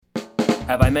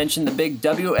Have I mentioned the big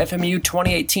WFMU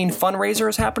 2018 fundraiser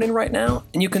is happening right now?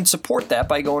 And you can support that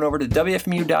by going over to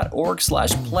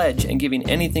wfmu.org/pledge and giving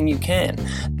anything you can.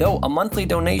 Though a monthly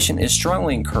donation is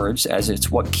strongly encouraged as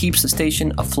it's what keeps the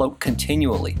station afloat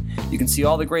continually. You can see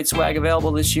all the great swag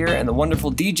available this year and the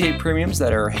wonderful DJ premiums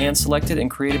that are hand-selected and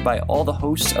created by all the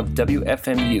hosts of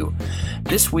WFMU.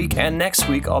 This week and next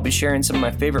week, I'll be sharing some of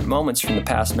my favorite moments from the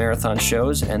past marathon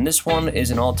shows, and this one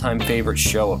is an all-time favorite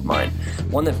show of mine.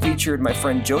 One that featured my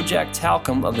friend Joe Jack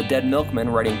Talcum of the Dead Milkmen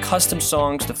writing custom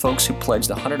songs to folks who pledged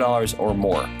 $100 or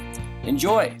more.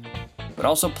 Enjoy, but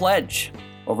also pledge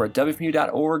over at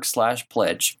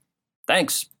wfmu.org/pledge.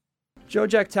 Thanks. Joe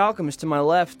Jack Talcum is to my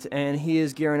left, and he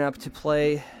is gearing up to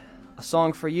play a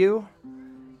song for you,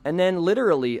 and then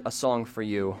literally a song for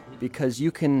you, because you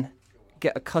can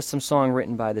get a custom song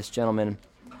written by this gentleman,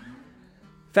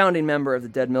 founding member of the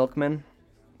Dead Milkmen,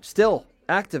 still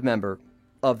active member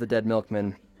of the Dead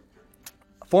Milkmen,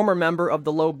 former member of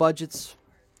the Low Budgets,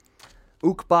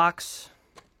 Ukebox,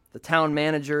 the Town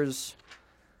Managers.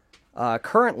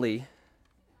 Currently,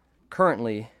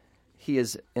 he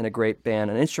is in a great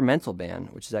band, an instrumental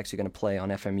band, which is actually going to play on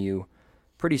FMU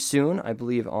pretty soon, I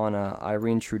believe on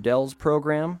Irene Trudell's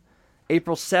program.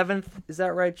 April 7th, is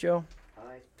that right, Joe?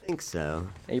 I think so.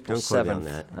 April Don't 7th. quote me on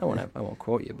that. I won't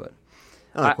quote you, but...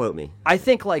 Quote me. I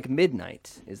think like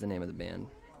Midnight is the name of the band.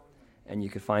 And you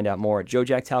can find out more at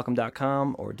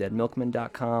joejacktalcum.com or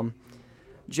deadmilkman.com.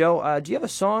 Joe, do you have a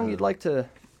song you'd like to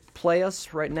play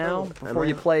us right now before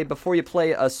you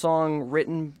play a song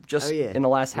written just in the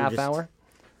last half hour?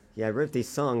 Yeah, I wrote these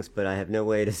songs, but I have no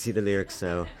way to see the lyrics,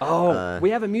 so...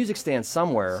 we have a music stand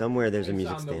somewhere. Somewhere there's a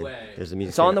music stand. There's a music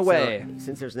It's stand. on the way. So,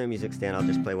 since there's no music stand, I'll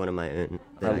just play one of my own.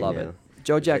 I love it.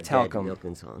 Joe Jack Talcum,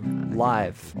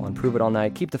 live on Prove It All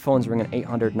Night. Keep the phones ringing,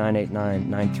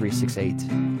 800-989-9368.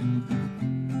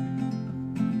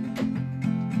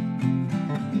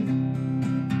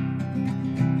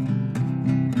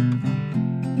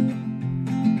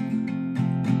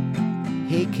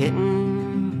 Hey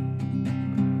kitten,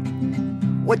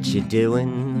 what you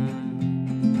doing?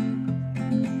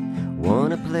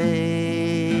 Wanna play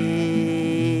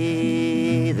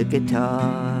the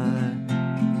guitar?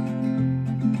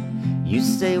 You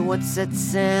say, what's that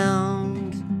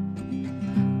sound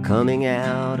coming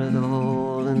out of the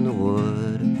hole in the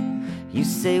wood? You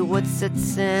say, what's that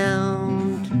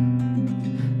sound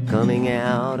coming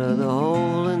out of the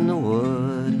hole in the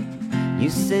wood? You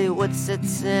say, what's that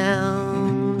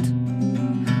sound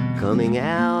coming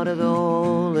out of the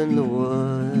hole in the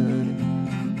wood?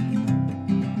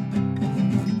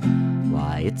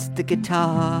 Why, it's the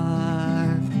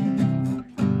guitar.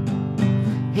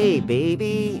 Hey,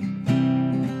 baby,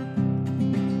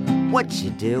 what you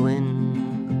doing?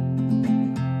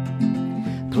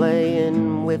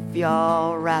 Playing with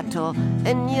your rattle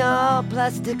and your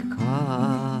plastic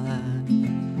car.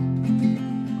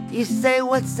 You say,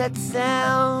 what's that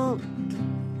sound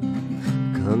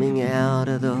coming out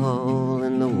of the hole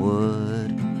in the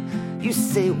wood? You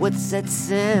say, what's that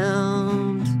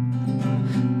sound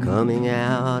coming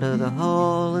out of the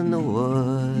hole in the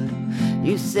wood?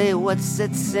 You say, what's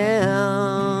that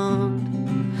sound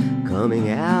coming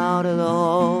out of the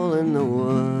hole in the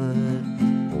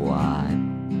wood? Why,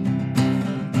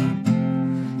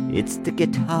 it's the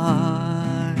guitar.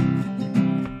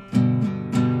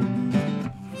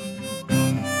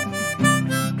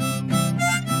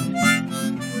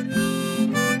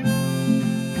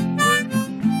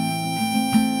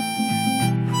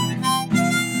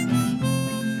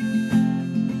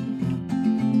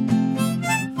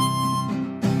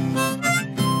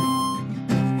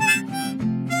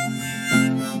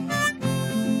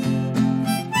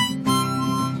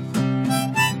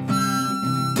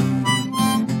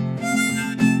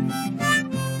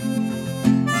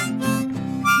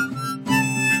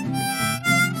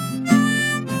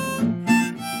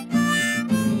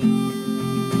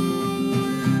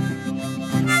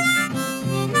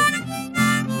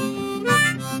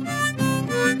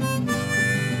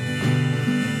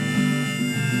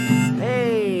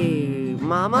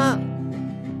 Mama,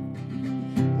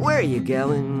 where are you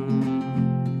going?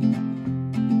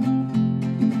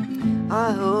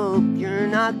 I hope you're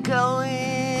not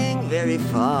going very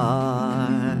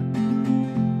far.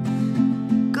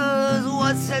 'Cause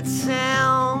what's that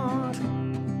sound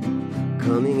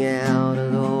coming out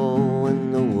of the hole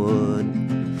in the wood?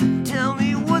 Tell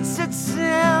me, what's that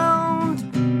sound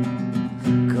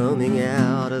coming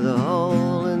out of the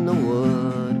hole in the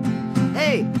wood?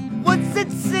 Hey, what's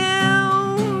that sound?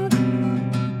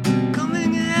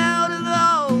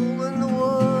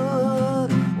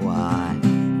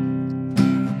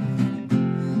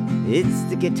 It's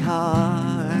the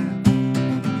guitar.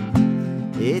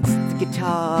 It's the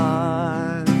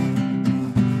guitar.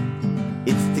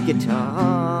 It's the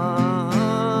guitar.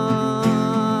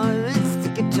 It's the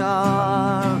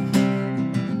guitar.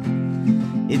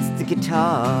 It's the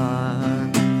guitar.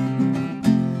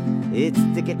 It's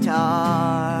the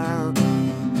guitar.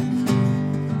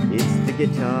 It's the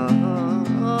guitar. It's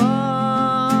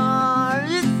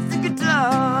the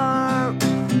guitar.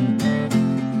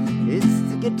 It's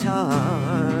the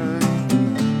guitar.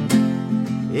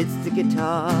 It's the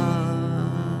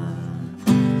guitar.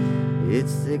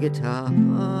 It's the guitar.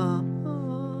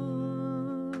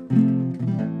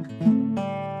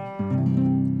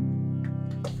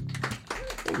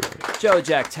 Joe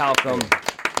Jack Talcum,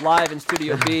 live in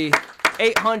Studio B.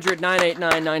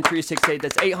 800-989-9368.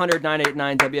 That's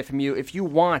 800-989-WFMU. If you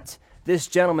want this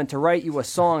gentleman to write you a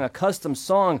song, a custom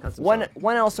song,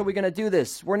 when else are we going to do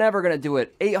this? We're never going to do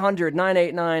it.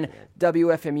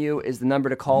 800-989-WFMU is the number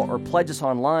to call, or pledge us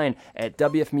online at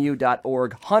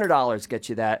WFMU.org. $100 gets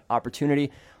you that opportunity.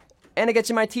 And it gets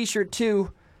you my t-shirt,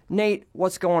 too. Nate,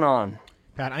 what's going on?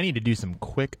 Pat, I need to do some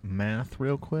quick math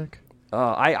real quick.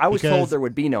 I was told there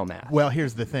would be no math. Well,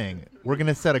 here's the thing. We're going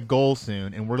to set a goal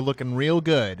soon, and we're looking real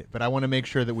good, but I want to make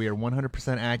sure that we are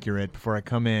 100% accurate before I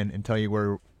come in and tell you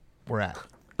where we're at.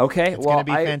 Okay, it's going to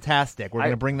be fantastic. We're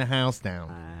going to bring the house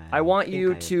down. I want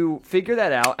you to figure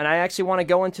that out, and I actually want to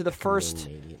go into the first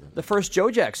Joe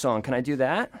Jack song. Can I do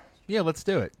that? Yeah, let's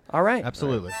do it. All right.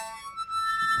 Absolutely.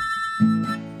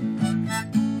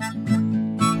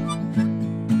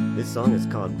 This song is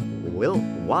called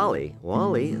Wally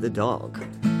the dog.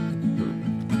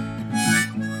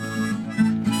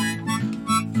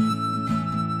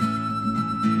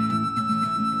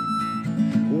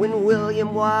 When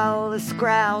William Wallace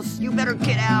growls, you better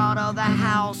get out of the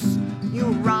house, you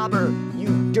robber,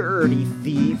 you dirty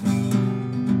thief.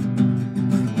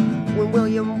 When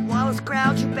William Wallace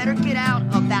growls, you better get out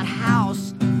of that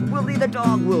house. Willie the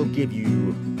dog will give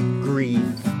you grief.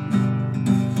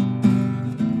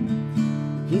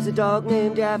 He's a dog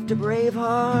named after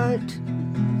Braveheart.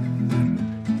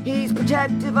 He's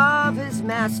protective of his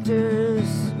masters.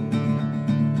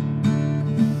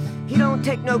 He don't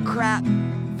take no crap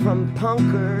from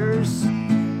punkers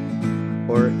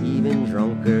or even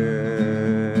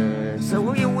drunkards. So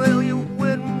William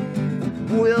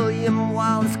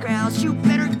Wallace growls, you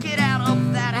better get out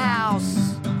of that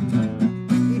house,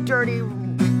 you dirty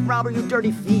robber, you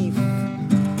dirty thief.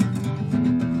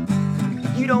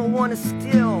 You don't want to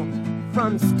steal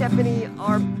from Stephanie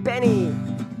or Benny.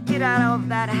 Get out of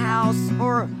that house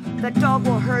or that dog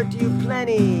will hurt you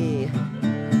plenty.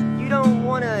 You don't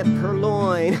want to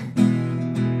purloin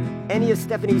any of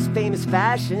Stephanie's famous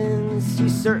fashions. You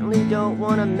certainly don't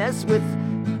want to mess with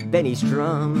Benny's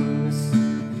drums.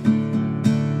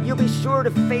 You'll be sure to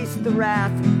face the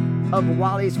wrath of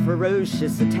Wally's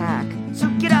ferocious attack. So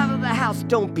get out of the house,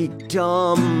 don't be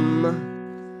dumb.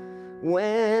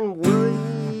 When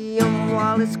William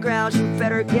Wallace growls, you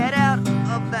better get out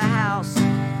of the house,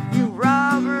 you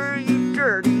robber, you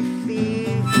dirty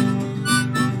thief.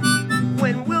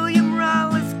 When William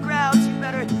Wallace growls, you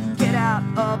better get out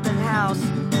of the house.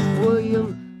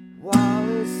 William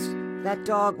Wallace, that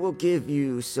dog will give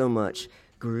you so much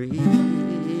grief.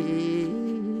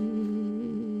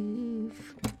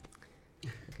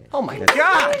 Oh my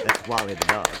God! That's Wally the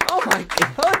dog. Oh my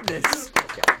goodness!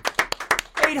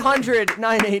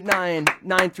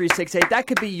 800-989-9368. That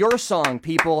could be your song,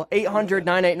 people.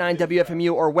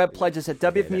 800-989-WFMU or web pledges at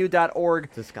WFMU.org.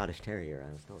 It's a Scottish Terrier,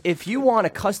 I was told. If you want a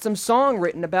custom song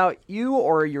written about you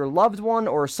or your loved one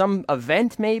or some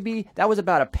event maybe, that was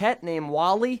about a pet named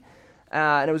Wally,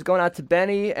 and it was going out to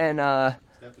Benny and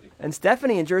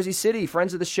Stephanie in Jersey City,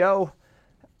 friends of the show.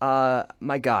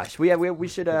 My gosh, we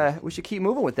should keep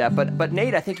moving with that. But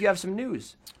Nate, I think you have some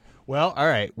news. Well, all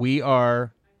right. We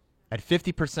are at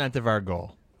 50% of our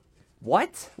goal.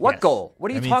 What? What Yes. goal? What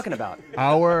are you talking about?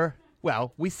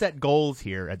 We set goals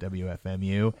here at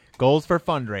WFMU. Goals for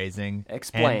fundraising.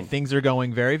 Explain. And things are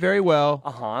going very, very well.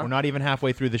 Uh-huh. We're not even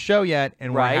halfway through the show yet,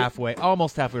 and Right. we're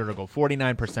almost halfway to our goal.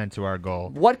 49% to our goal.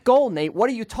 What goal, Nate? What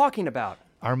are you talking about?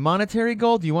 Our monetary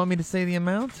goal. Do you want me to say the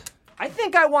amount? I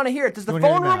think I want to hear it. Does the wanna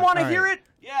hear phone the room amount? want to All hear right. it?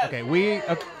 Yes. Okay. Do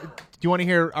you want to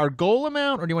hear our goal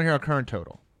amount, or do you want to hear our current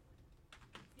total?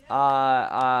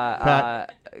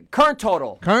 Current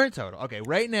total. Current total. Okay,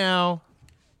 right now,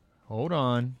 hold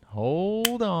on.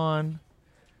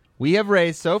 We have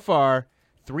raised so far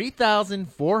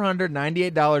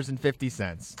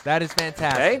 $3,498.50. That is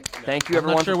fantastic. Okay. Thank you,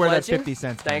 everyone. I'm not sure for where that pledging. 50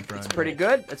 cents came from. It's pretty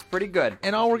good. It's pretty good.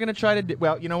 And all we're going to try to do,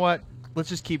 well, you know what? Let's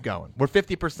just keep going. We're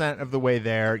 50% of the way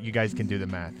there. You guys can do the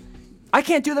math. I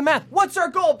can't do the math. What's our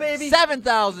goal, baby?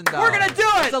 $7,000. We're gonna do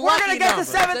it. We're gonna get to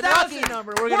 7,000. It's a lucky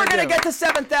number. We're gonna get to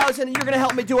 7,000, and you're gonna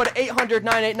help me do it at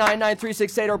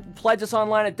 800-989-9368 or pledge us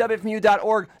online at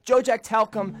wfmu.org. Joe Jack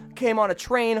Talcum came on a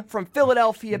train from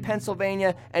Philadelphia,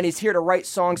 Pennsylvania, and he's here to write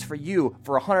songs for you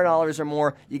for $100 or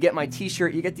more. You get my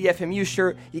T-shirt, you get the FMU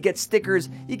shirt, you get stickers,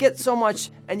 you get so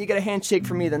much, and you get a handshake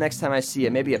from me the next time I see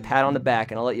you. Maybe a pat on the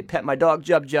back, and I'll let you pet my dog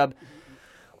Jub Jub.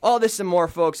 All this and more,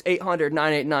 folks.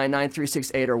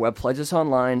 800-989-9368 or web pledge us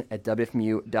online at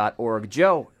wfmu.org.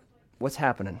 Joe, what's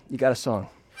happening? You got a song.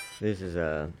 This is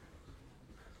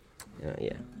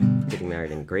Getting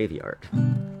Married in a Graveyard.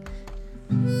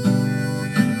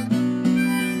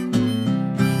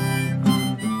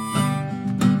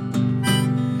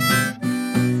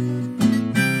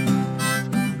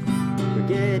 We're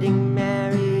getting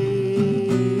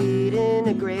married in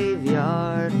a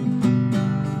graveyard.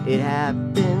 It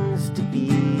happens to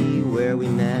be where we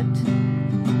met.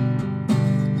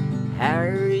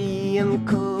 Harrium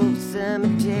Cove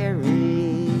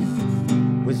Cemetery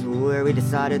was where we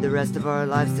decided the rest of our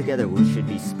lives together should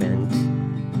be spent.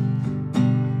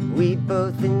 We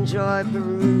both enjoy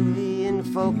Peruvian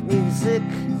folk music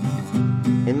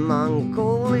and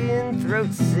Mongolian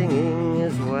throat singing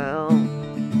as well.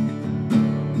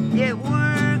 Yet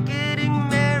we're getting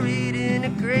married in a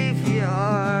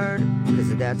graveyard,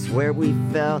 'cause that's where we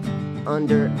felt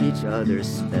under each other's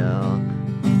spell.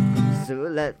 So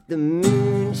let the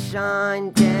moon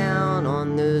shine down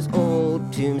on those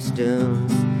old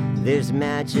tombstones. There's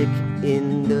magic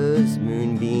in those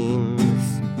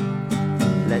moonbeams.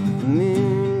 Let the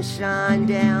moon shine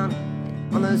down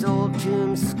on those old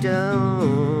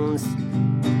tombstones.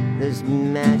 There's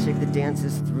magic that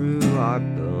dances through our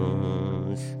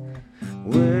bones.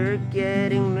 We're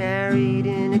getting married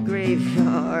in a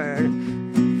graveyard.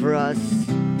 For us,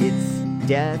 it's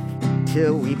death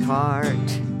till we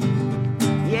part.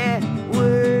 Yeah,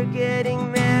 we're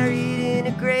getting married in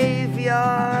a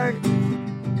graveyard.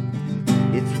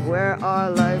 It's where our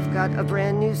life got a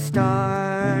brand new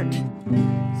start.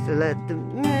 So let the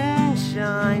moon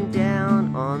shine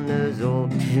down on those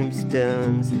old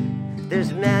tombstones.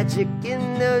 There's magic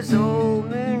in those old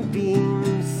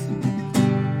moonbeams.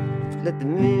 Let the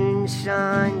moon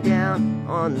shine down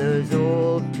on those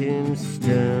old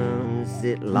tombstones.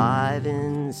 It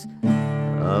livens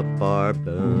up our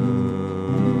bones.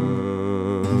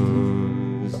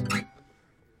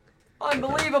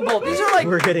 Unbelievable. These are like,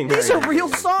 We're getting these are married. real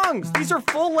songs. These are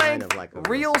full-length, Kind of like a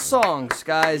real songs,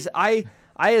 guys. I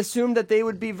assumed that they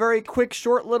would be very quick,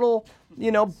 short little,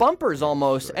 bumpers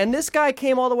almost. And this guy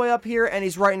came all the way up here, and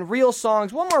he's writing real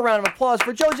songs. One more round of applause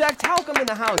for Joe Jack Talcum in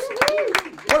the house.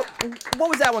 What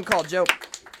was that one called, Joe?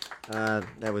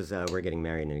 That was We're Getting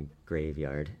Married in a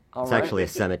Graveyard. All It's right. actually a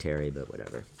cemetery, but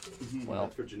whatever. Well,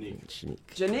 For Janique.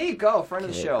 Janique, friend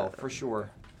of the show, for sure.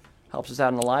 Helps us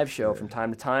out on the live show from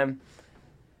time to time.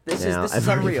 This Now, is I've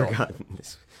already unreal. forgotten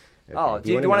this. Okay. Oh,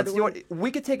 do you another want one? to?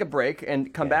 We could take a break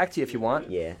and come back to you if you want.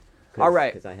 Yeah. All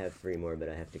right. Because I have 3 more, but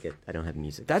I don't have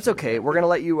music. That's okay. We're going to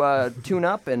let you tune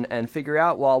up and figure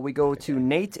out while we go to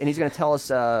Nate, and he's going to tell us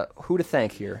who to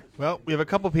thank here. Well, we have a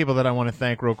couple people that I want to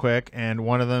thank real quick, and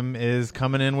one of them is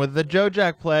coming in with the Joe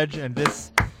Jack pledge, and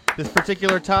this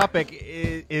particular topic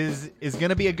is going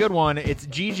to be a good one. It's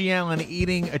Gigi Allen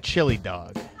eating a chili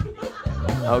dog.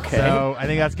 Okay. So I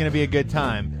think that's going to be a good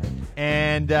time.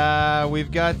 And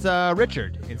we've got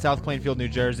Richard in South Plainfield, New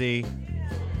Jersey,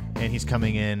 and he's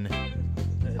coming in,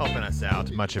 helping us out.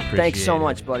 Much appreciated. Thanks so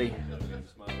much, buddy.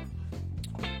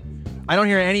 I don't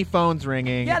hear any phones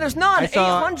ringing. Yeah, there's none. I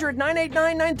saw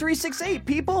 800-989-9368,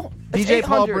 people. That's DJ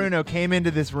Paul 800. Bruno came into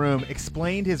this room,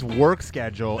 explained his work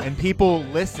schedule, and people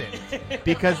listened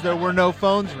because there were no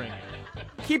phones ringing.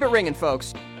 Keep it ringing,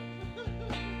 folks.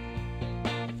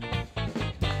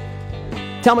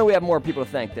 Tell me we have more people to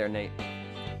thank there, Nate.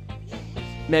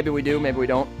 Maybe we do, maybe we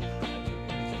don't.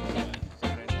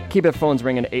 Keep the phones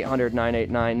ringing at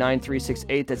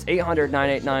 800-989-9368. That's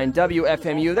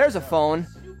 800-989-WFMU. There's a phone.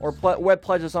 Or web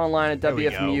pledge us online at There we go.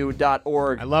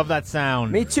 wfmu.org. I love that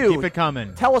sound. Me too. Keep it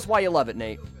coming. Tell us why you love it,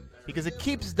 Nate. Because it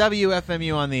keeps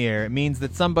WFMU on the air. It means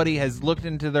that somebody has looked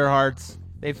into their hearts,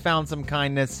 they've found some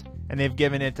kindness, and they've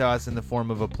given it to us in the form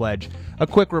of a pledge. A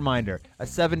quick reminder, a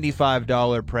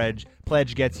 $75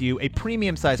 pledge gets you, a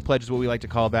premium-size pledge is what we like to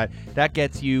call that. That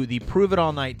gets you the Prove It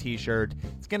All Night t-shirt.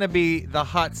 It's going to be the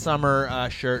hot summer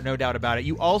shirt, no doubt about it.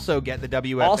 You also get the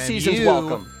WFMU. All seasons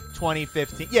welcome.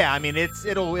 2015. Yeah, I mean,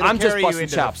 it'll I'm just carry you busting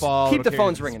into chops. the fall. Keep it'll the carry you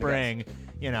phones into ringing, spring.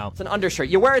 You know. It's an undershirt.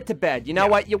 You wear it to bed. You know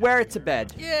what? You wear it to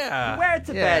bed. Yeah. You wear it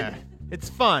to bed. It's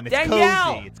fun. It's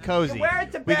Danielle, cozy. It's cozy. you wear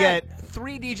it to We bed. get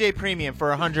 3 DJ Premium for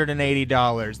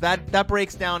 $180. That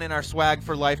breaks down in our Swag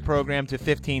for Life program to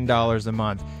 $15 a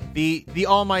month. The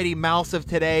almighty Mouse of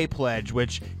Today pledge,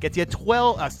 which gets you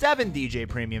 7 DJ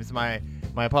Premiums. My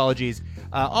apologies.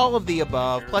 All of the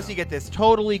above. Plus, you get this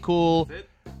totally cool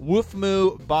Woof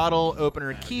Moo bottle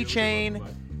opener keychain.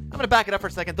 I'm going to back it up for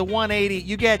a second. The 180,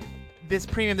 you get this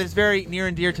premium that is very near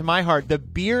and dear to my heart. The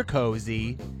Beer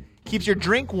Cozy. Keeps your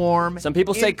drink warm. Some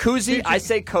people say koozie. I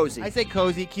say cozy. I say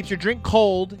cozy. Keeps your drink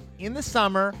cold in the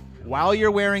summer while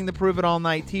you're wearing the Prove It All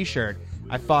Night t-shirt.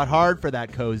 I fought hard for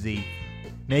that cozy.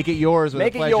 Make it yours with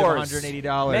a pledge of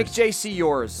 $180. Make JC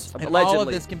yours. And allegedly. all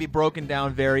of this can be broken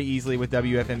down very easily with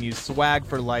WFMU's Swag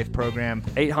for Life program.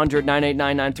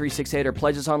 800-989-9368 or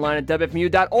pledges online at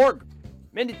WFMU.org.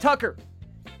 Mindy Tucker.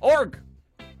 Org.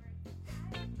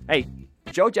 Hey,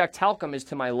 Joe Jack Talcum is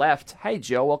to my left. Hey,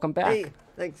 Joe, welcome back. Hey,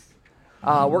 thanks.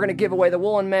 We're going to give away the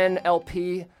Woolen Men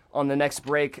LP on the next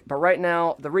break. But right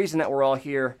now, the reason that we're all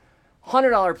here,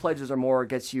 $100 pledges or more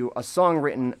gets you a song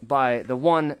written by the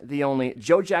one, the only,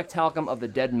 Joe Jack Talcum of the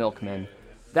Dead Milkmen.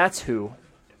 That's who.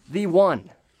 The one.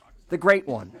 The great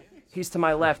one. He's to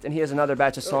my left, and he has another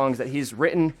batch of songs that he's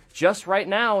written just right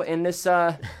now in this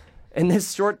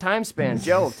short time span.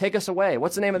 Joe, take us away.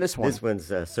 What's the name of this one? This one's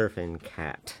Surfing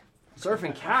Cat.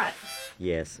 Surfing Cat.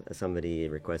 Yes, somebody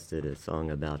requested a song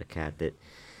about a cat that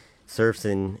surfs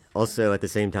and also at the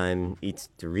same time eats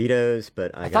Doritos,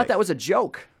 but I thought that was a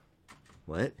joke.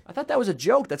 What? I thought that was a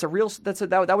joke. That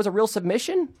was a real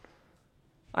submission?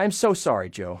 I'm so sorry,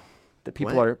 Joe. That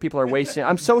people are wasting.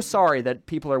 I'm so sorry that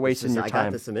people are wasting your time. I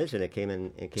got the submission. It came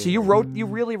in. So you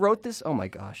really wrote this? Oh my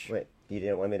gosh. Wait, you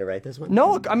didn't want me to write this one?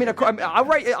 No, I mean I'll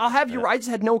write. I'll have you. I just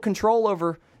had no control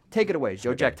over. Take it away,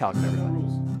 Joe Jack Talcum, everybody.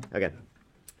 Okay.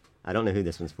 I don't know who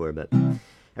this one's for, but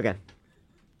okay.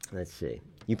 Let's see.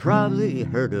 You probably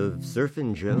heard of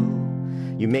Surfin' Joe.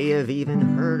 You may have even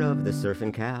heard of the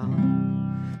Surfin' Cow.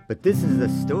 But this is a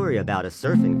story about a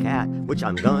surfing cat, which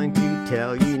I'm going to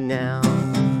tell you now.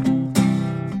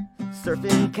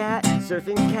 Surfing cat,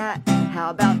 how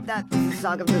about that? This is the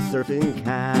song of the surfing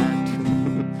cat.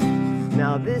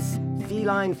 Now this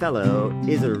feline fellow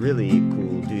is a really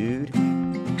cool dude.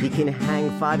 He can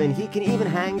hang 5 and he can even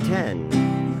hang 10.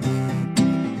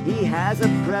 He has a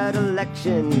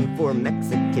predilection for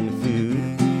Mexican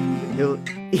food. He'll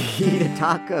eat a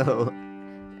taco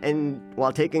and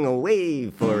while taking a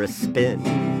wave for a spin.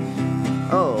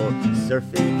 Oh,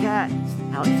 surfing cat,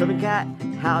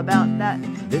 how about that?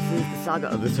 This is the saga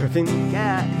of the surfing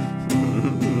cat.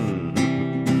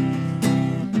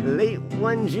 Late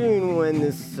one June when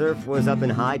the surf was up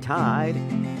in high tide,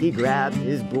 he grabbed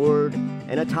his board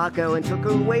and a taco and took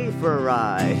away for a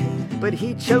ride. But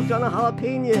he choked on a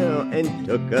jalapeno and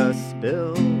took a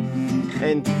spill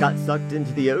and got sucked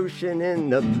into the ocean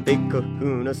in the big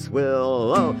kahuna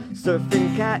swill. Oh,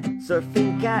 surfing cat,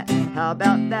 how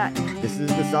about that? This is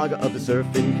the saga of the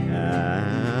surfing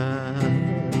cat.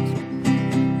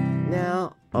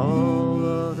 Now all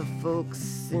of the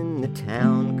folks in the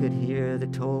town could hear the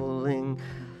tolling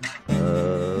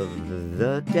of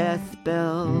the death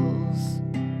bells.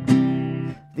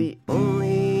 The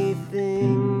only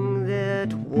thing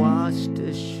that washed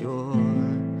ashore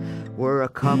were a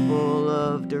couple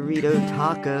of Dorito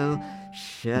taco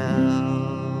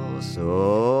shells.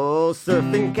 Oh,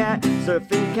 surfing cat,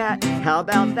 how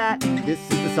about that? This is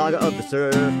the saga of the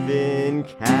surfing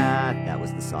cat. That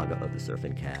was the saga of the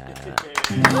surfing cat.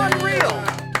 Unreal.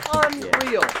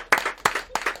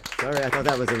 Sorry, I thought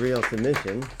that was a real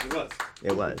submission.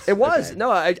 It was. Okay.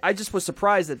 No, I just was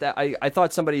surprised that I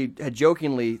thought somebody had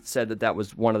jokingly said that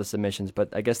was one of the submissions, but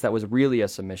I guess that was really a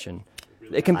submission.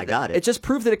 I got it. It just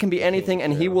proved that it can be anything,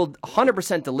 and he will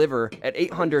 100% deliver at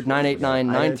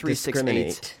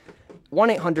 800-989-9368.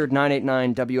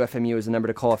 1-800-989-WFMU is the number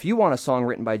to call if you want a song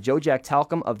written by Joe Jack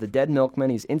Talcum of the Dead Milkmen.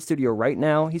 He's in studio right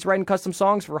now. He's writing custom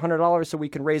songs for $100 so we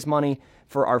can raise money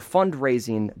for our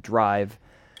fundraising drive.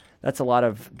 That's a lot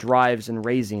of drives and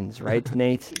raisings, right,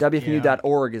 Nate?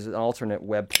 WFMU.org is an alternate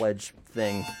web pledge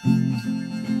thing.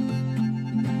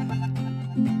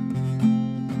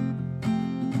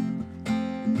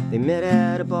 They met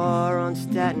at a bar on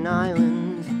Staten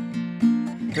Island.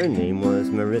 Her name was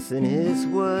Marissa and his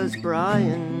was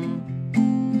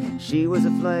Brian. She was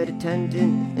a flight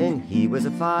attendant and he was a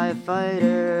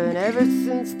firefighter. And ever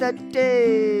since that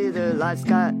day, their lives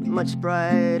got much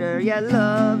brighter. Yeah,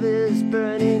 love is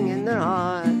burning in their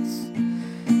hearts.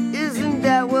 Isn't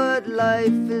that what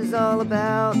life is all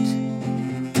about?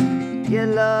 Yeah,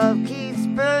 love keeps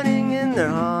burning in their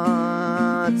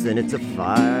hearts. And it's a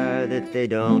fire that they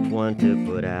don't want to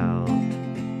put out.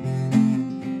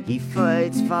 He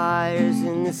fights fires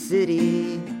in the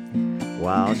city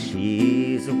while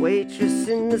she's a waitress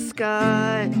in the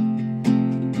sky.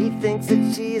 He thinks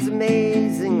that she's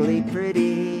amazingly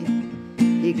pretty.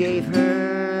 He gave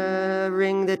her a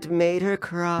ring that made her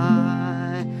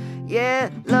cry.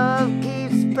 Yeah, love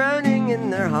keeps burning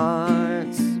in their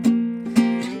hearts.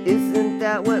 Isn't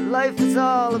that what life is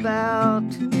all about?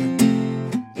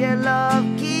 Yeah, love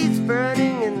keeps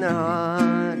burning in their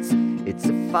hearts. It's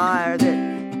a fire that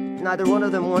neither one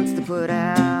of them wants to put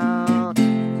out.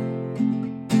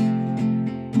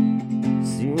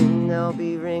 Soon they'll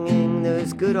be ringing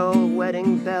those good old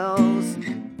wedding bells.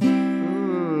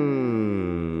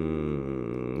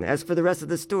 As for the rest of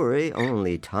the story,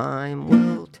 only time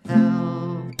will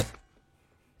tell.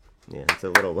 Yeah, it's a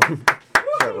little one.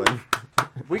 Short one.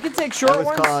 We can take short That was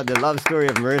ones. called The Love Story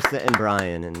of Marissa and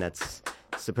Brian, and that's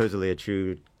supposedly a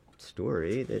true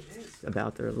story that's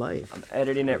about their life. I'm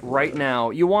editing it right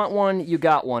now. You want one? You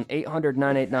got one.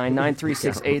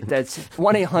 800-989-9368. That's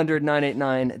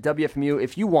 1-800-989-WFMU.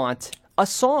 If you want a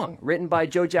song written by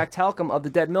Joe Jack Talcum of the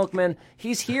Dead Milkmen,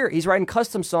 he's here. He's writing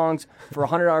custom songs for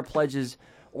 $100 pledges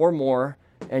or more.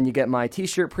 And you get my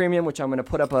t-shirt premium, which I'm going to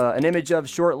put up an image of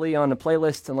shortly on the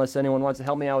playlist, unless anyone wants to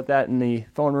help me out with that in the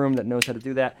phone room that knows how to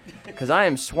do that. Because I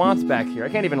am swamped back here. I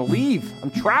can't even leave.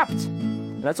 I'm trapped.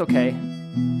 And that's okay.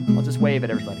 I'll just wave at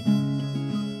everybody.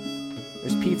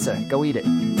 There's pizza. Go eat it.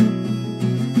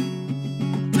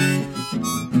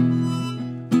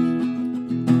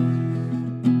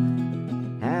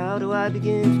 How do I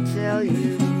begin to tell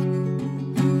you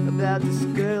about this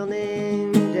girl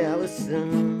named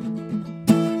Allison?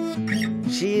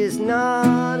 She is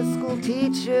not a school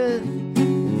teacher.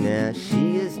 Nah,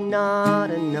 she is not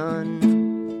a nun.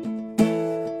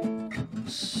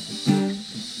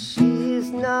 She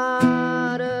is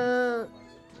not a...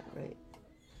 Right.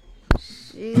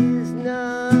 She is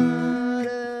not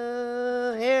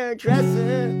a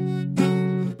hairdresser,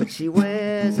 but she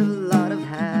wears a lot of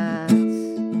hats.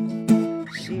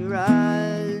 She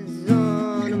rides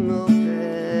on a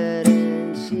moped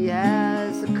and she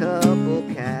has a couple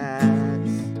cats.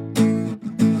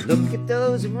 Look at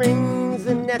those rings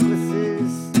and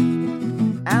necklaces.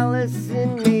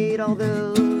 Allison made all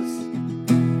those,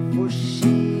 for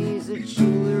she's a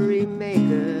jewelry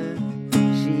maker.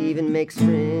 She even makes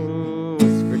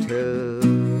rings for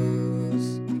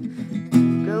toes.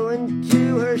 Go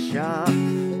into her shop,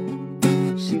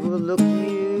 she will look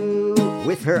you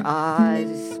with her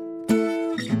eyes.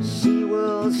 She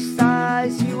will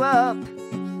size you up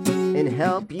and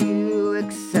help you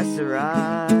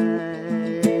accessorize.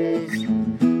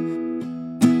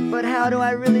 But how do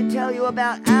I really tell you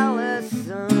about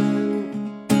Allison?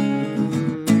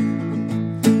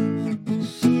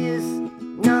 She is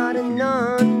not a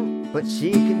nun, but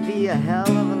she can be a hell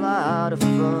of a lot of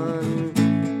fun.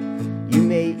 You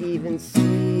may even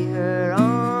see her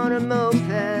on a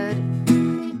moped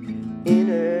in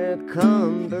her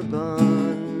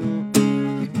cummerbund.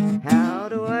 How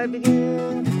do I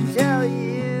begin to tell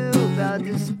you about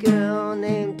this girl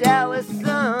named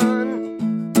Allison?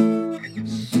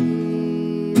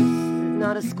 She's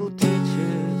not a school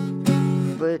teacher,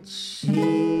 but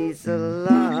she's a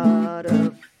lot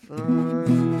of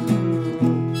fun.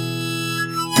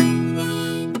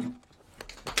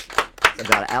 It's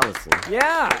about Allison.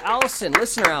 Yeah, Allison.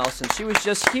 Listener Allison. She was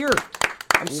just here.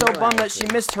 I'm so bummed that she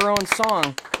missed her own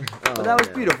song. But that was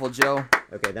beautiful, Joe.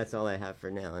 Okay, that's all I have for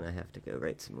now, and I have to go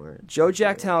write some more. Joe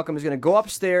Jack Talcum is going to go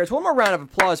upstairs. One more round of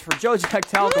applause for Joe Jack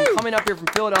Talcum coming up here from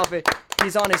Philadelphia.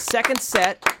 He's on his second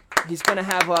set. He's going to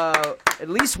have at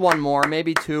least one more,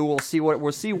 maybe two. We'll see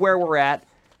where we're at.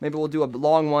 Maybe we'll do a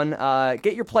long one.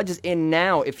 Get your pledges in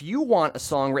now. If you want a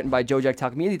song written by Joe Jack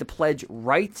Talcum, you need to pledge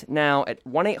right now at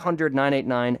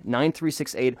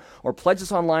 1-800-989-9368 or pledge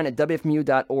us online at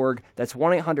WFMU.org. That's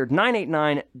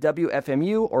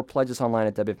 1-800-989-WFMU or pledge us online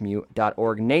at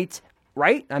WFMU.org. Nate,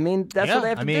 right? I mean, that's what they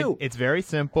have to do. It's very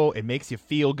simple. It makes you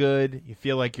feel good. You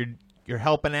feel like you're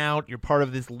helping out. You're part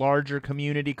of this larger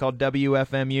community called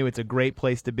WFMU. It's a great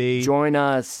place to be. Join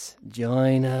us.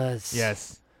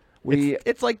 Yes.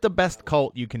 It's like the best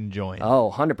cult you can join.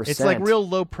 Oh, 100%. It's like real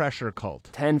low-pressure cult.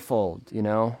 Tenfold, you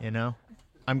know?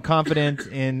 I'm confident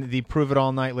in the Prove It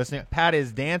All Night listening. Pat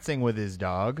is dancing with his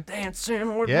dog.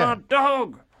 Dancing with my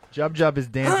dog. Jub is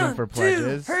dancing for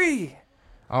pledges. 1, 2, 3.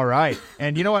 All right.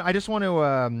 And you know what? I just want to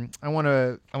I want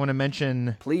to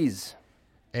mention please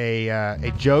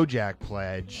a Joe Jack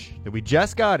pledge that we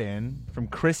just got in from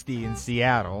Christy in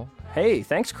Seattle. Hey,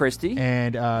 thanks, Christy.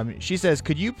 And she says,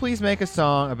 could you please make a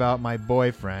song about my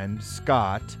boyfriend,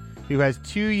 Scott, who has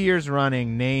 2 years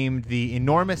running named the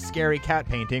enormous scary cat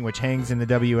painting, which hangs in the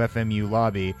WFMU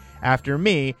lobby, after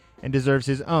me, and deserves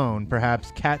his own,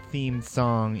 perhaps cat-themed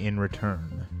song in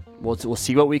return. We'll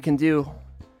see what we can do.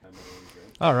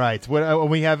 All right.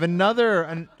 We have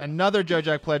another Joe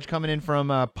Jack pledge coming in from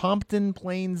Pompton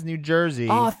Plains, New Jersey.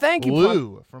 Oh, thank you,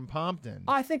 Lou from Pompton.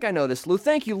 Oh, I think I know this, Lou.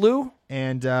 Thank you, Lou.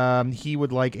 And he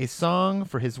would like a song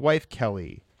for his wife,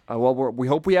 Kelly. Well, we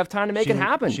hope we have time to make it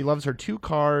happen. She loves her 2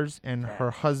 cars and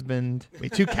her husband.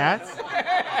 Wait, 2 cats?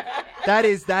 That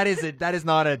is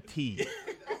not a T.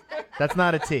 That's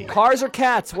not a T. Cars or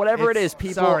cats, whatever it is,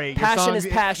 people. Sorry, passion is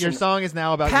passion. Your song is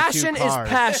now about passion your 2 cars. is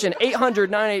passion.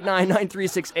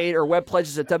 800-989-9368 or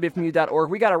webpledges at WFMU.org.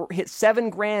 We got to hit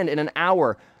 $7,000 in an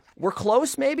hour. We're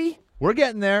close, maybe? We're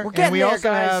getting there. We're getting and we there, also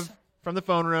guys. have, from the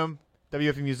phone room,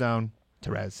 WFMU Zone,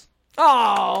 Therese.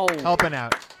 Oh! Helping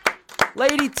out.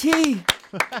 Lady T.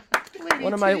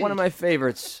 One of my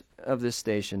favorites of this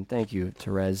station. Thank you,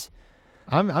 Therese.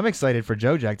 I'm excited for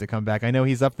Joe Jack to come back. I know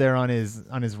he's up there on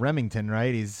his Remington,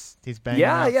 right? He's banging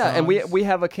out Yeah, and songs. we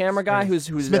have a camera guy who's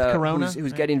Smith Corona,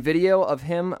 who's getting video of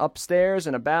him upstairs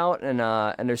and about, and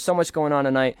there's so much going on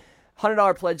tonight.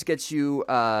 $100 pledge gets you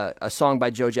a song by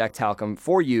Joe Jack Talcum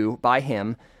for you by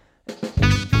him.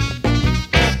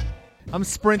 I'm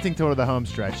sprinting toward the home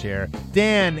stretch here.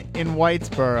 Dan in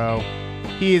Whitesboro,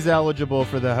 he is eligible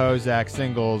for the Hozak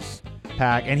singles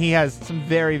pack, and he has some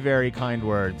very, very kind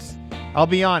words. I'll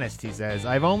be honest, he says,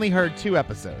 I've only heard 2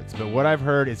 episodes, but what I've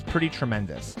heard is pretty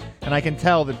tremendous. And I can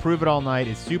tell that Prove It All Night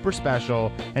is super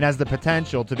special and has the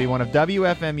potential to be one of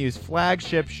WFMU's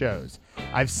flagship shows.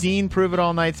 I've seen Prove It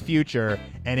All Night's future,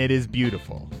 and it is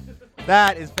beautiful.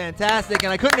 That is fantastic,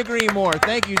 and I couldn't agree more.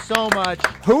 Thank you so much.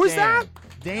 Who is that?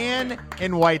 Dan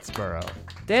in Whitesboro.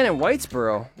 Dan in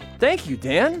Whitesboro. Thank you,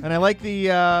 Dan. And I like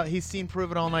the he's seen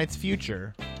Prove It All Night's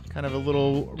future. Kind of a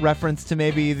little reference to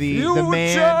maybe the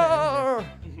man.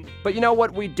 But you know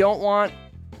what we don't want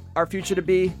our future to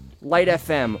be? Light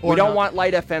FM. We don't want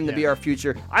Light FM to be our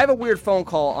future. I have a weird phone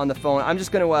call on the phone. I'm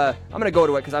just gonna go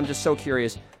to it because I'm just so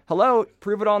curious. Hello,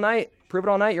 Prove It All Night. Prove It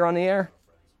All Night. You're on the air.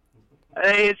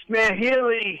 Hey, it's Matt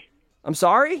Healy. I'm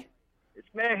sorry. It's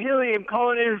Matt Healy. I'm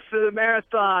calling in for the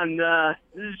marathon.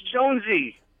 This is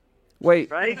Jonesy.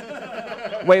 Wait. Right?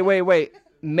 Wait.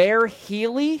 Mayor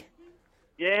Healy?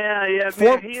 Yeah,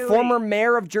 Matt Healy. Former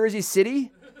mayor of Jersey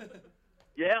City?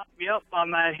 Yep.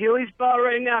 I'm at Healy's bar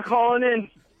right now calling in.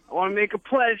 I want to make a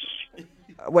pledge.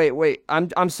 Wait.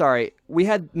 I'm sorry. We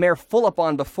had Mayor Fulop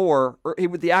on before, or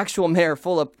the actual Mayor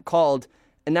Fulop called,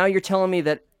 and now you're telling me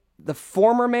that the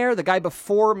former mayor, the guy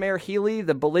before Mayor Healy,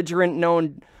 the belligerent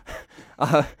known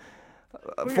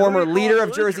former leader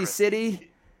of Jersey City.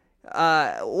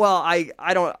 Well,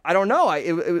 I don't know.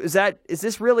 Is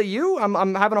this really you?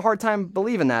 I'm having a hard time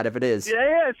believing that if it is.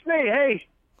 Yeah, it's me.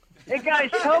 Hey guys,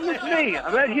 tell them it's me.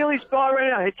 I'm at Healy's bar right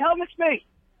now. Hey, tell them it's me.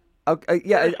 Okay,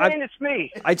 yeah, They're saying it's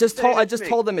me. I just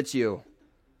told them it's you.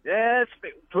 Yeah, it's me.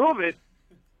 Prove it.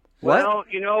 What? Well,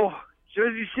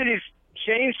 Jersey City's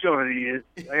changed over the years.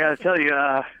 I gotta tell you.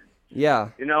 Yeah.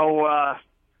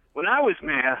 When I was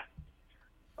mayor,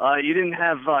 you didn't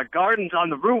have gardens on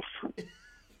the roof.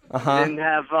 Uh-huh. You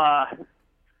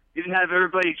didn't have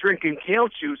everybody drinking kale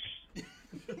juice.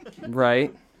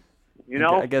 Right.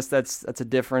 I guess that's a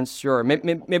difference. Sure.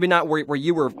 Maybe not where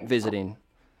you were visiting.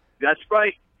 That's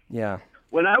right. Yeah.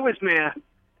 When I was mayor,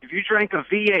 if you drank a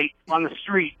V8 on the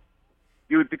street,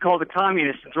 you would be called a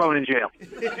communist and thrown in jail.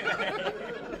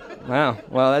 Wow.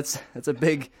 Well, that's a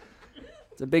big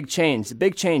change.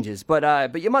 Big changes.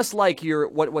 But you must like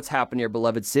what's happened in your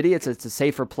beloved city. It's a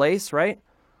safer place, right?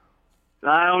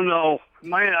 I don't know.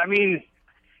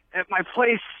 At my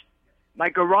place, my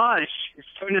garage is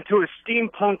turned into a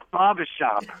steampunk barber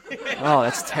shop. Oh,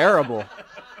 that's terrible.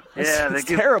 That's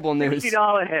terrible news.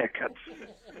 $60 haircuts.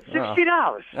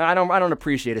 $60. I don't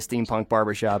appreciate a steampunk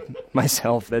barbershop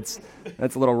myself. That's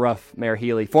a little rough, Mayor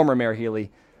Healy, former Mayor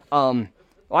Healy. Well,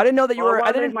 I didn't know that you were.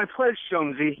 I didn't make my pledge,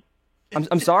 Jonesy.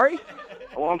 I'm sorry.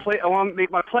 I want to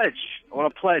make my pledge. I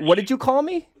want to pledge. What did you call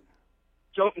me?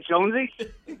 Jonesy?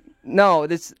 No,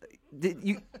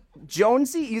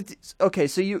 Jonesy. Okay,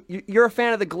 so you're a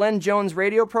fan of the Glenn Jones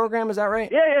radio program, is that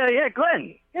right? Yeah,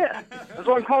 Glenn. Yeah, that's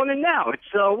what I'm calling in now. It's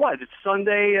It's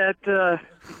Sunday at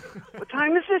what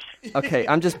time is this? Okay,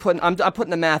 I'm putting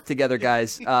the math together,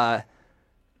 guys. I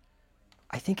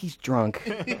think he's drunk.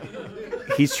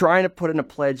 He's trying to put in a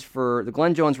pledge for the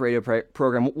Glenn Jones radio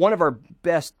program, one of our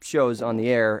best shows on the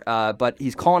air. But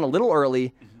he's calling a little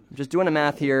early. I'm just doing the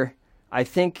math here. I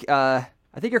think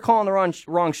you're calling the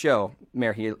wrong show,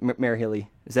 Mayor Healy.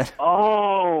 Is that?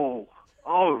 Oh,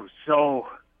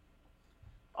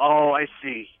 I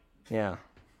see. Yeah.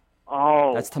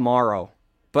 Oh. That's tomorrow.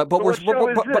 But So what show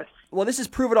is this? well, this is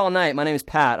Prove It All Night. My name is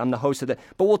Pat. I'm the host of the.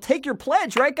 But we'll take your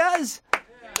pledge, right, guys?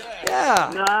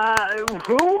 Yeah.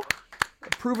 Who?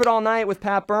 Prove It All Night with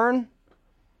Pat Byrne.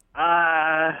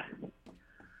 I'm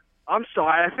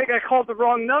sorry. I think I called the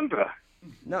wrong number.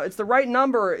 No, it's the right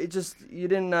number. It just you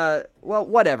didn't. Well,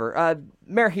 whatever.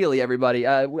 Mayor Healy, everybody.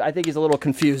 I think he's a little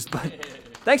confused, but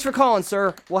thanks for calling,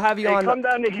 sir. We'll have you Hey, on. come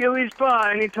down to Healy's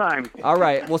Bar anytime. All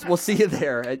right, we'll see you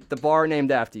there at the bar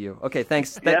named after you. Okay,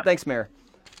 thanks. Yep. Thanks, Mayor.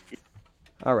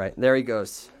 All right, there he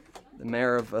goes,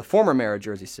 the former mayor of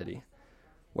Jersey City.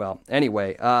 Well,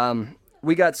 anyway,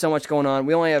 we got so much going on.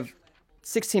 We only have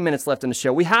 16 minutes left in the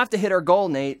show. We have to hit our goal,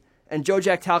 Nate. And Joe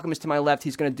Jack Talcum is to my left.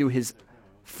 He's going to do his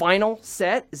final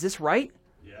set. Is this right?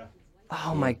 Yeah.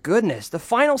 Oh my goodness, the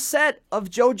final set of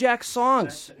Joe Jack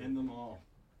songs. Set to end them all.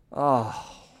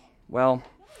 Oh, well,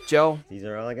 Joe. These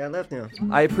are all I got left now.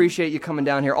 I appreciate you coming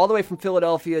down here all the way from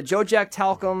Philadelphia. Joe Jack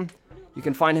Talcum. You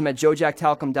can find him at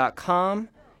joejacktalcum.com.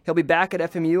 He'll be back at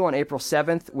FMU on April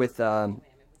 7th with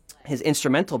his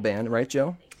instrumental band, right,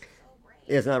 Joe?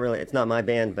 It's not my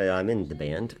band, but I'm in the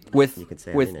band. With you could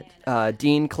say I'm in it.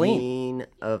 Dean Clean. Dean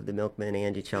of the Milkmen,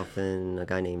 Andy Chelfin, a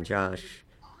guy named Josh,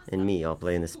 and me all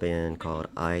play in this band called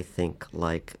I Think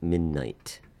Like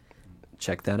Midnight.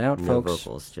 Check that out, No folks.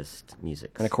 vocals, just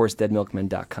music. And of course,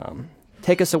 deadmilkmen.com.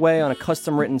 Take us away on a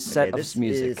custom-written set of this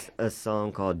music. is a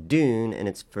song called Dune, and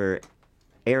it's for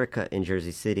Erica in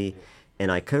Jersey City.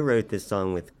 And I co-wrote this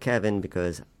song with Kevin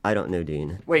because I don't know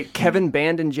Dune. Wait, Kevin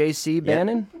Bandon, JC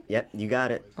Bannon? Yep, you got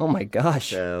it. Oh my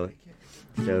gosh. So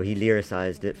he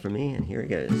lyricized it for me, and here it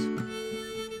goes.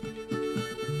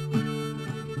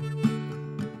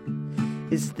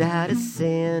 Is that a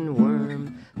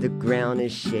sandworm? The ground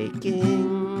is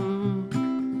shaking.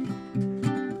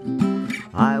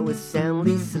 I was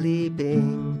soundly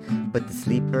sleeping, but the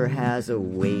sleeper has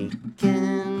awakened.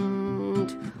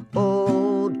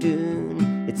 Oh,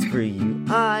 Dune, it's for you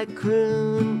I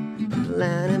croon. A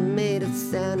planet made of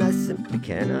sand I simply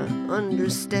cannot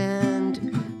understand.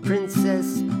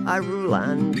 Princess, I rule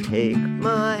and take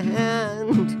my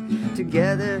hand.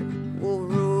 Together we'll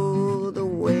rule the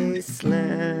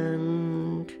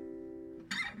wasteland.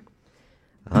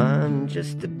 I'm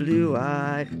just a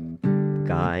blue-eyed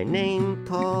guy named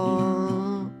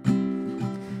Paul,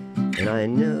 and I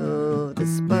know the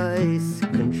spice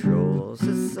controls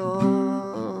us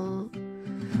all.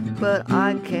 But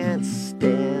I can't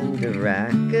stand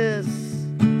Arrakis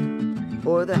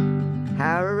or the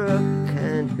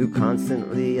Hurricane who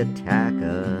constantly attack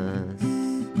us.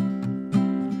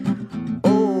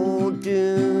 Oh,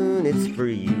 Dune, it's for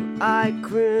you I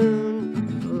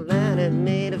croon. Planet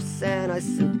made of sand I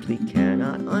simply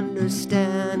cannot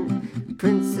understand.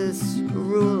 Princess,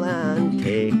 rule and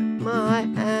take my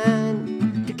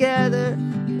hand. Together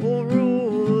we'll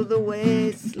rule the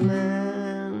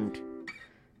wasteland.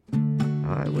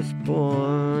 I was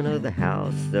born of the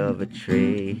house of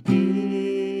Atreides.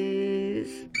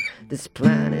 This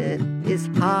planet is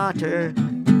hotter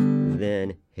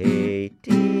than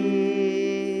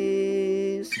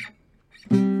Hades.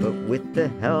 But with the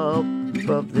help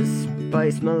of the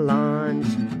spice melange,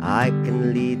 I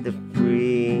can lead the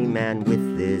free man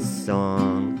with this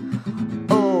song.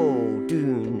 Oh,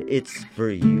 Dune, it's for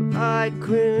you I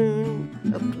croon.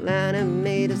 A planet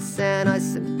made of sand I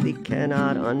simply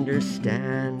cannot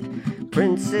understand.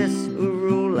 Princess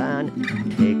Urulan,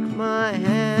 take my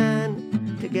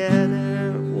hand.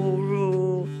 Together we'll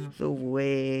rule the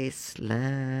wasteland.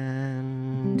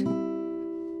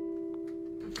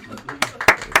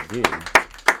 Dune.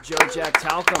 Joe Jack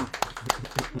Talcum.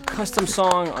 Custom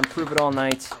song on Prove It All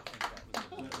Night.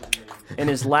 In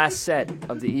his last set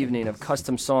of the evening of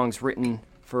custom songs written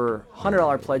for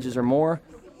 $100 pledges or more.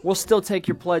 We'll still take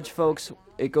your pledge, folks.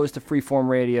 It goes to Freeform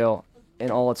Radio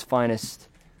in all its finest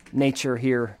nature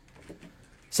here.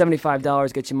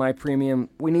 $75 gets you my premium.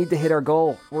 We need to hit our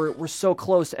goal. We're so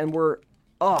close, and we're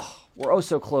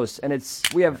so close. And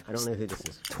we have I don't know who this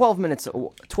is. 12 minutes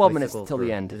till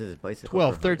the end. This is Bicycle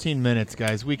 12, for 13 minutes,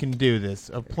 guys. We can do this.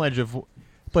 A pledge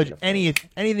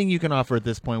anything you can offer at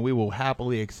this point, we will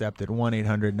happily accept it.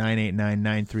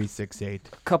 1-800-989-9368.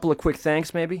 Couple of quick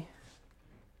thanks, maybe.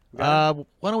 Why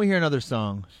don't we hear another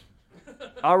song?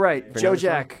 All right, Joe another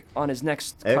Jack on his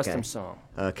next Okay. custom song.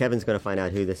 Kevin's going to find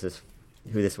out who this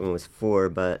one was for,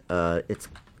 but it's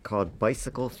called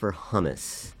Bicycle for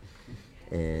Hummus.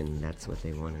 And that's what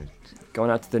they wanted.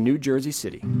 Going out to the New Jersey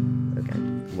City. Okay,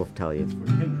 we'll tell you.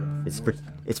 It's for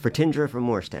Tindra from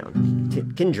Morristown.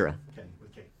 Kendra.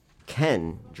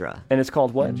 And it's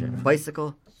called what?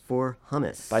 Bicycle for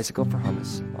Hummus. Bicycle for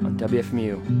Hummus on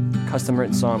WFMU. Custom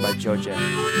written song by Joe J.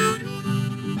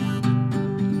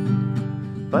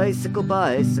 Bicycle,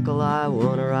 bicycle, I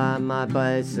wanna ride my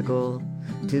bicycle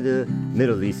to the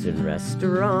Middle Eastern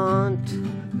restaurant.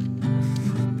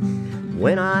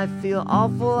 When I feel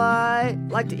awful, I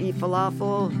like to eat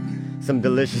falafel. Some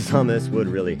delicious hummus would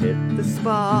really hit the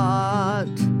spot.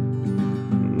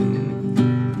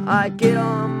 I get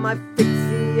on my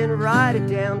fixie and ride it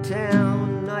downtown.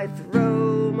 I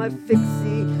throw my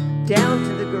fixie down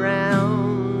to the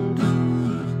ground.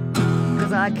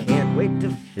 'Cause I can't wait to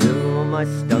fill my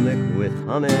stomach with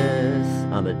hummus.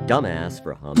 I'm a dumbass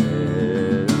for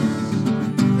hummus.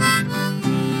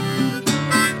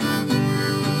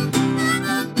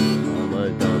 I'm a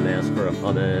dumbass for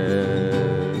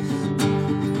hummus.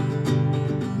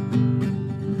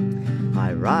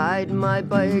 I ride my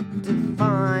bike to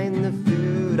find the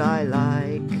food I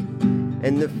like.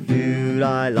 And the food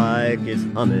I like is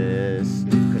hummus.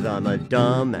 'Cause I'm a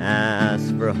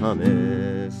dumbass for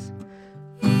hummus.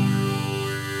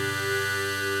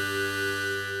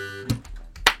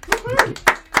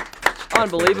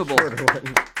 Unbelievable.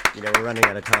 You know, we're running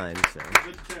out of time, so.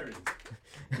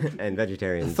 And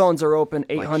vegetarians. The phones are open,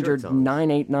 Like shirts on.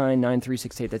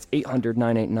 800-989-9368. That's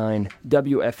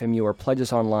 800-989-WFMU, or pledge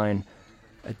us online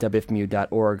at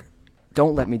WFMU.org.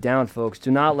 Don't let me down, folks. Do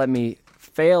not let me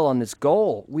fail on this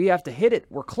goal. We have to hit it.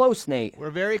 We're close, Nate.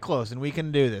 We're very close, and we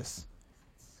can do this.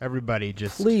 Everybody,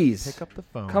 just Please. pick up the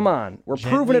phone. Come on. We're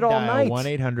Gently proving it all dial night.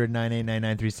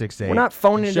 1-800-989-9368. We're not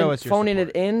phoning And show us your it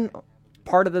support. in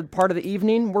part of the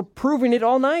evening. We're proving it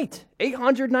all night.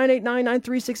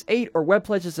 800-989-9368 or web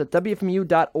pledges at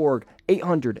WFMU.org.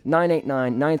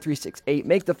 800-989-9368.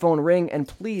 Make the phone ring, and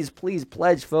please, please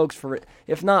pledge, folks, for it.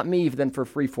 If not me, then for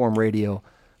Freeform Radio.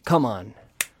 Come on,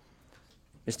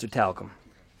 Mr. Talcum.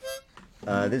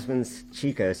 This one's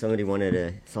Chico. Somebody wanted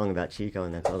a song about Chico,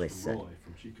 and that's all they said.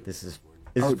 This is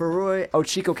for Roy. Oh,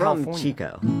 Chico, from California.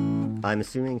 Chico. I'm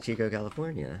assuming Chico,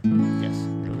 California. Yes. I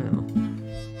don't know.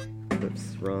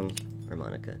 Oops, wrong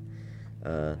harmonica.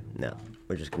 No,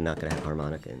 we're just not gonna have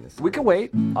harmonica in this. We can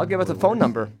wait. I'll give us a phone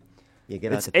number. You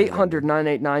give It's out the phone number.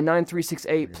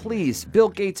 800-989-9368. Please, Bill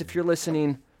Gates, if you're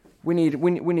listening, we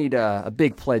need a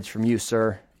big pledge from you,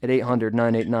 sir. At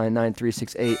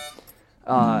 800-989-9368.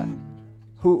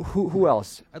 Who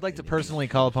else? I'd like to personally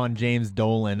call upon James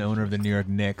Dolan, owner of the New York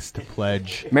Knicks, to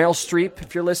pledge. Meryl Streep,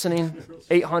 if you're listening.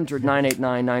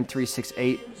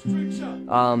 800-989-9368.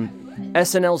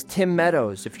 SNL's Tim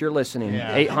Meadows, if you're listening.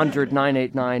 Yeah.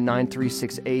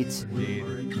 800-989-9368.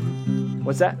 Indeed.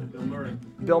 What's that?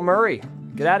 Bill Murray.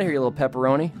 Get out of here, you little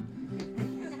pepperoni.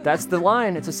 That's the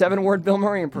line. It's a 7-word Bill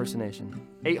Murray impersonation.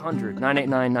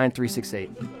 800-989-9368.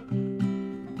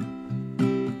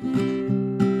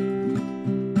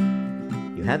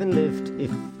 You haven't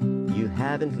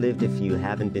lived if you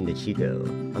haven't been to Chico.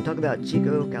 I'm talking about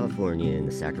Chico, California, in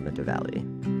the Sacramento Valley.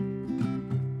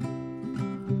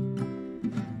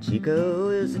 Chico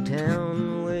is a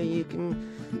town where you can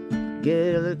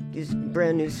get a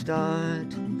brand new start.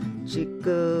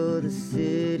 Chico, the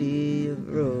city of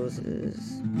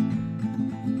roses.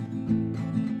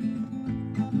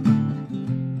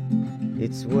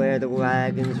 It's where the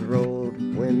wagons rolled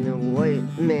when the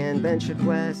white man ventured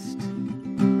west.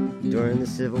 During the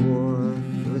Civil War,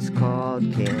 it was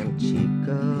called Camp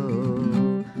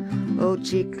Chico. Oh,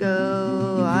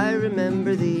 Chico, I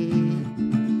remember thee.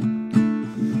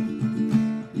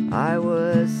 I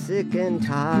was sick and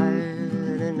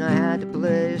tired, and I had to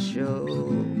play a show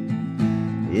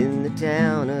in the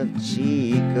town of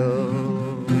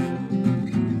Chico.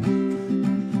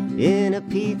 In a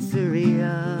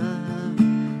pizzeria,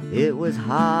 it was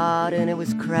hot and it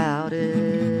was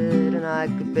crowded, and I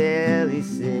could barely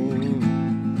sing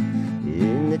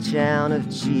in the town of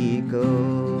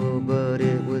Chico, but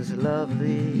it was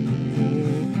lovely.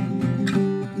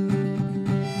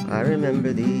 I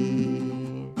remember thee.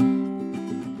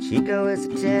 Chico is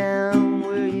a town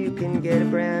where you can get a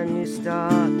brand new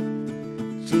start.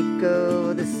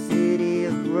 Chico, the city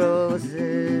of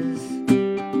roses.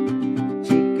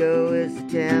 Chico is a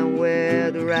town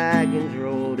where the wagons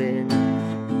rolled in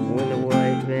when the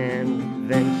white man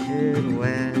ventured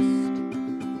west.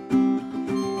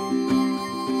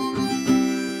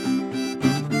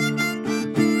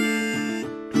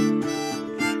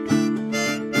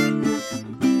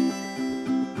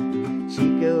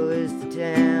 Chico is the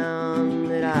town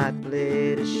that I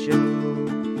played a show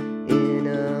in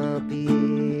a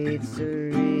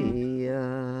pizzeria.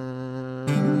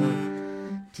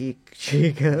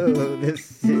 Chico, the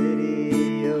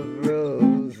city of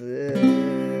roses.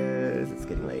 It's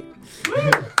getting late.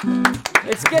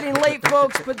 It's getting late,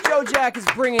 folks, but Joe Jack is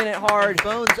bringing it hard.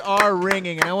 Phones are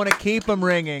ringing, and I want to keep them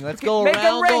ringing. Let's go Make 'em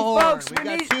around ring, the horn. folks. We've We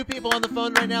got need- 2 people on the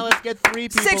phone right now. Let's get 3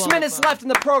 people 6 on the minutes phone. left in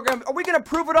the program. Are we going to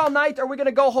prove it all night, or are we going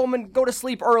to go home and go to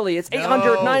sleep early? It's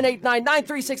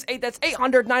 800-989-9368. That's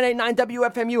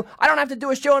 800-989-WFMU. I don't have to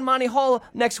do a show in Monty Hall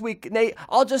next week, Nate.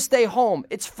 I'll just stay home.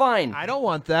 It's fine. I don't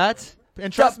want that.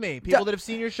 And trust me, people that have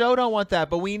seen your show don't want that,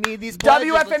 but we need these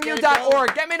pledges. Let's get it going.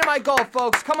 WFMU.org. Get me to my goal,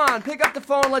 folks. Come on, pick up the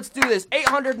phone. Let's do this.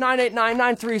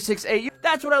 800-989-9368.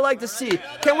 That's what I like to see.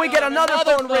 Can we get another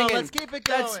phone ringing? Let's keep it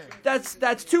going.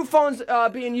 That's 2 phones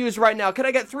being used right now. Can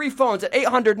I get 3 phones at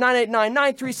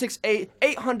 800-989-9368,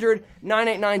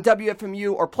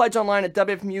 800-989-WFMU, or pledge online at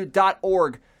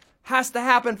WFMU.org. Has to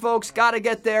happen, folks. Got to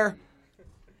get there.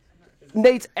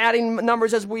 Nate's adding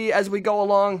numbers as we go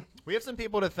along. We have some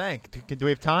people to thank. Do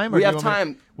we have time? Or We do you have want me to-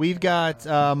 time. We've got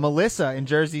Melissa in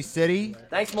Jersey City.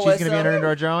 Thanks, She's Melissa. going to be entered into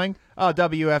our drawing. Oh,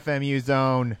 WFMU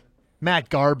zone. Matt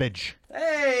Garbage.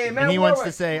 Hey, man. And he wants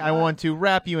to say, I want to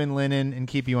wrap you in linen and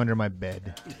keep you under my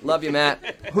bed. Love you, Matt.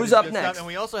 Who's up Good stuff. next? And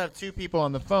we also have 2 people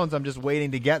on the phones. I'm just waiting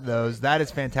to get those. That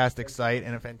is fantastic sight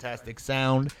and a fantastic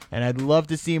sound. And I'd love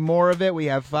to see more of it. We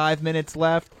have 5 minutes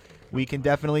left. We can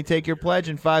definitely take your pledge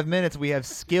in 5 minutes. We have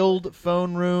skilled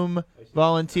phone room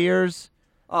volunteers.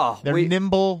 Oh, They're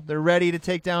nimble. They're ready to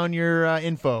take down your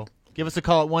info. Give us a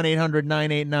call at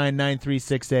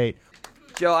 1-800-989-9368.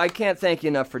 Joe, I can't thank you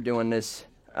enough for doing this.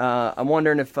 I'm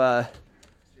wondering if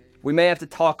we may have to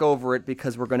talk over it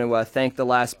because we're going to thank the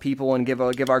last people and give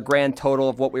our grand total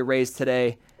of what we raised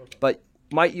today. But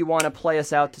might you want to play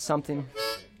us out to something?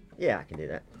 Yeah, I can do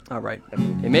that. All right.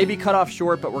 It may be cut off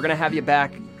short, but we're going to have you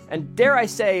back. And dare I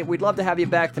say, we'd love to have you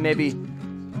back to maybe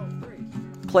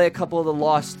play a couple of the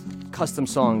lost custom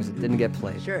songs that didn't get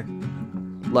played. Sure.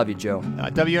 Love you, Joe.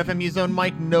 WFMU's own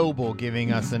Mike Noble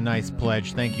giving us a nice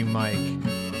pledge. Thank you, Mike.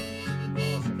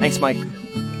 Thanks, Mike.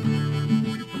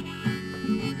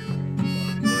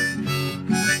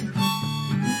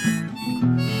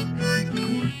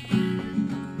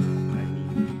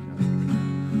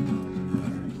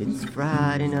 It's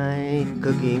Friday night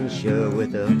cooking show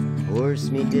with a horse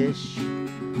meat dish.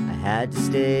 I had to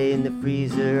stay in the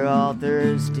freezer all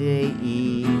Thursday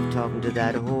Eve. Talking to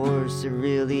that horse, I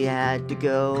really had to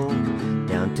go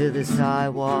down to the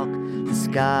sidewalk. The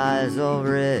sky's all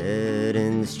red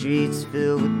and the streets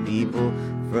filled with people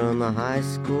from a high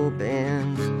school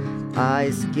band. I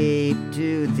escaped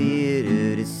to a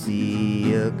theater to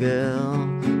see a girl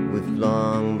with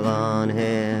long blonde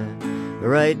hair.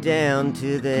 Right down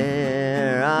to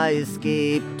there, I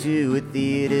escaped to a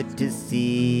theater to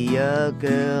see a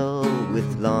girl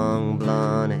with long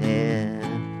blonde hair.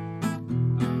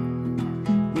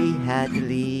 We had to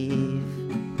leave,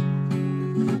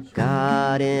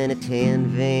 got in a tan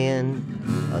van,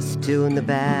 us 2 in the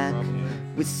back,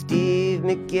 with Steve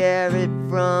McGarrett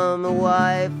from a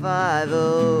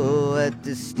Y50 at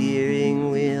the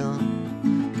steering wheel.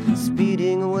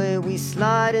 Speeding away, we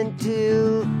slide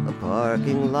into a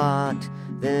parking lot,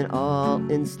 then all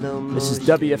in slow motion. This is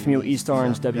WFMU East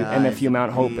Orange, WMFU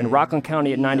Mount Hope, in Rockland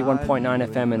County at 91.9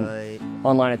 FM and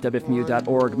online at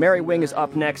WFMU.org. Mary Wing is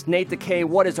up next. Nate the K,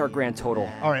 what is our grand total?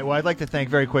 All right, well, I'd like to thank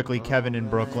very quickly Kevin in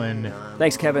Brooklyn.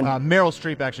 Thanks, Kevin. Meryl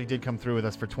Streep actually did come through with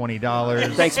us for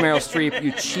 $20. Thanks, Meryl Streep,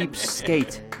 you cheap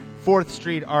skate. 4th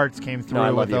Street Arts came through No, I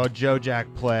love with you. a Joe Jack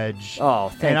pledge. Oh,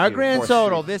 thank And our you, grand 4th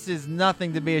total, Street. this is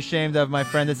nothing to be ashamed of, my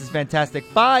friend. This is fantastic.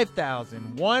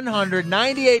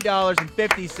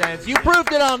 $5,198.50. You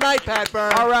proved it all night, Pat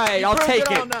Byrne. All right, You I'll proved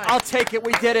take all it. night. I'll take it.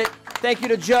 We did it. Thank you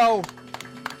to Joe.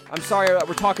 I'm sorry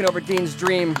we're talking over Dean's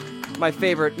Dream, my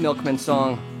favorite Milkman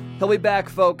song. He'll be back,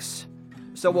 folks.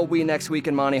 So will we next week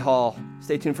in Monty Hall.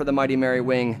 Stay tuned for the Mighty Mary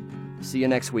Wing. See you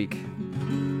next week.